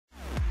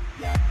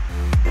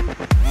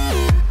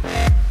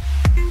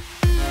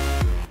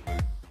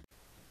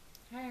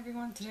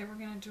Today we're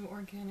going to do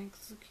organic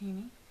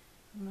zucchini.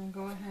 I'm going to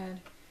go ahead,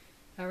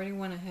 I already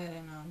went ahead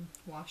and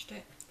washed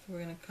it. So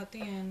we're going to cut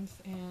the ends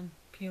and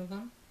peel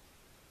them.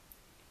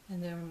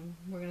 And then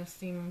we're going to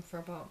steam them for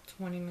about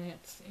 20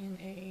 minutes in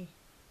a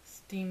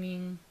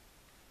steaming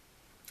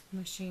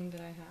machine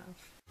that I have.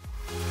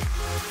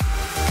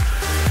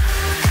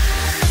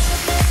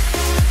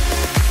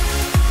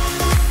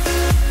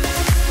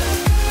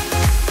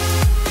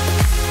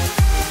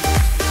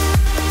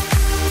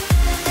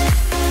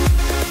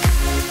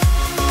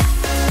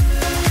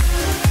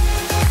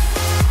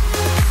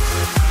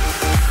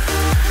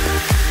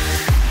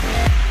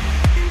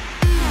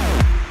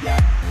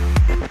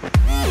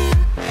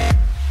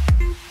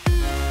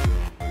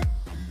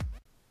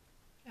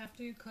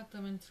 After you cut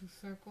them into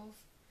circles,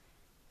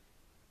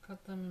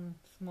 cut them in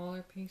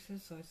smaller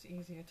pieces so it's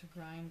easier to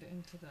grind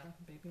into the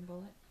baby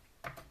bullet.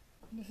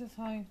 This is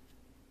how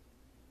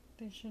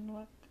they should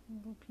look,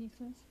 little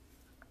pieces.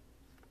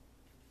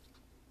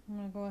 I'm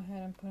going to go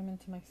ahead and put them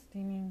into my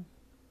steaming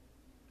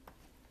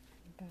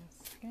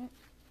basket.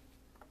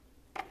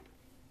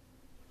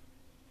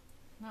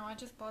 Now I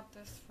just bought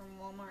this from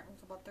Walmart. It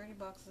was about 30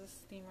 bucks, this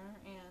steamer,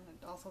 and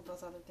it also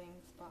does other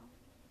things.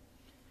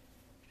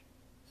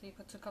 So you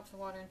put 2 cups of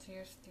water into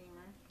your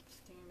steamer, put the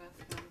steaming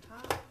basket on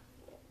top.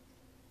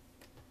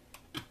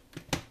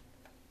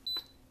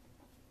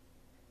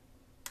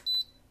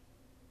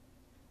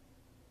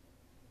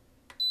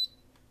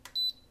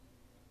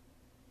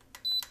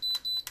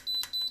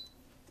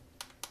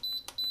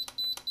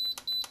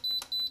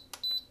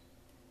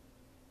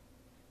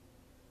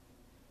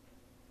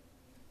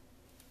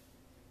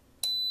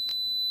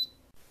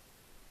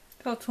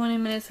 About 20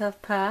 minutes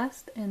have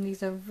passed and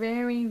these are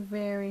very,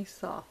 very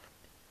soft.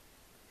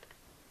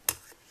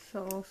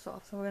 So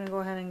soft. So we're going to go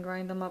ahead and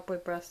grind them up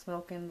with breast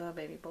milk and the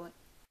baby bullet.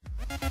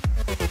 So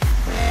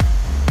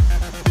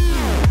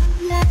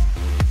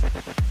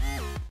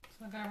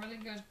I got a really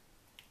good,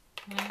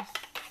 nice,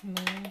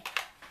 smooth.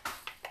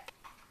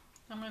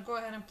 I'm going to go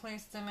ahead and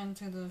place them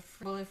into the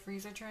bullet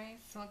freezer tray,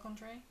 silicone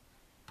tray.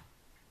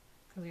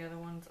 Because the other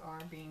ones are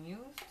being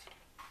used.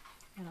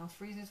 And I'll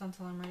freeze this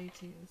until I'm ready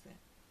to use it.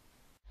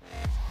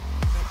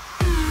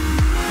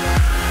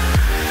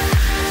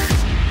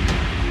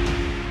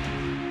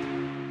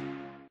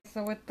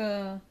 So with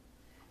the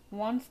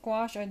one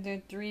squash, I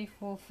did 3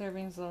 full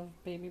servings of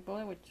baby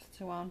bullet, which is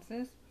 2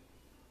 ounces.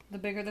 The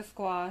bigger the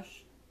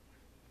squash,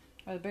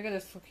 or the bigger the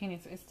zucchini,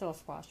 it's still a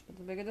squash, but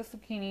the bigger the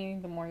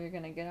zucchini, the more you're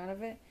going to get out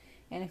of it.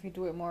 And if you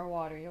do it more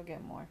water, you'll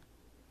get more.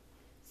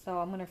 So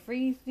I'm going to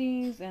freeze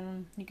these,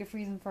 and you can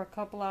freeze them for a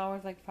couple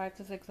hours, like 5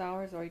 to 6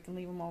 hours, or you can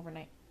leave them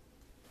overnight.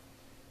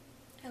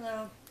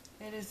 Hello,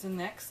 it is the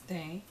next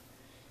day,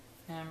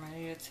 and I'm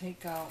ready to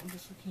take out the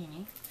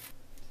zucchini.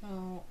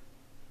 So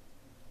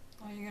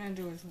all you're going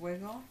to do is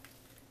wiggle,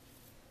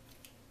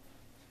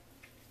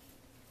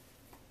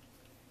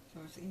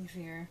 so it's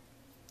easier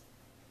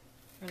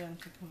for them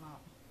to come out.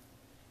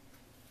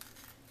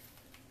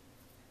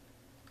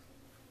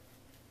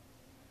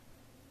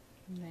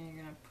 And then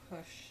you're going to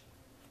push.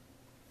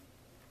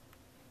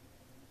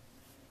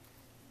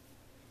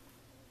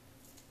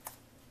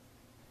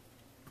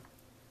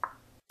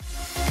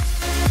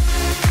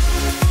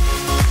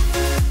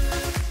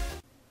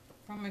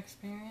 From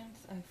experience,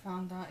 I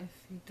found out if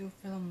you do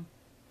fill them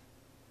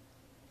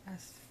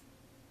as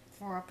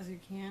far up as you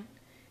can,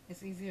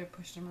 it's easier to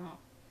push them out.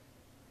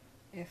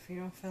 If you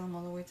don't fill them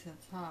all the way to the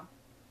top,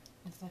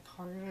 it's like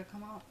harder to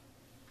come out.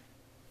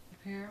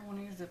 Prepare one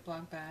of your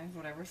Ziploc bags,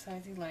 whatever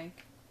size you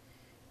like.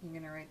 You're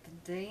going to write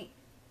the date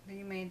that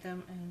you made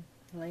them and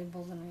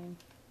label the name.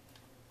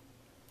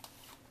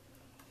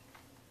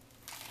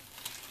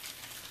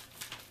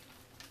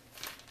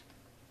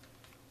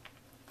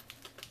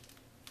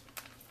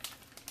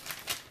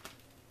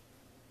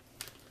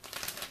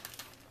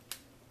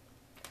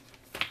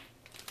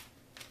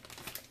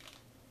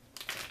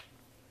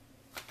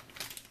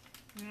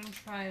 You're going to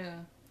try to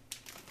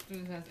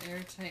do this as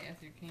airtight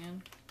as you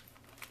can.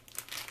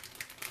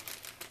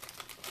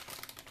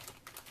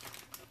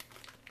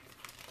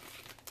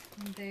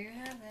 And there you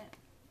have it.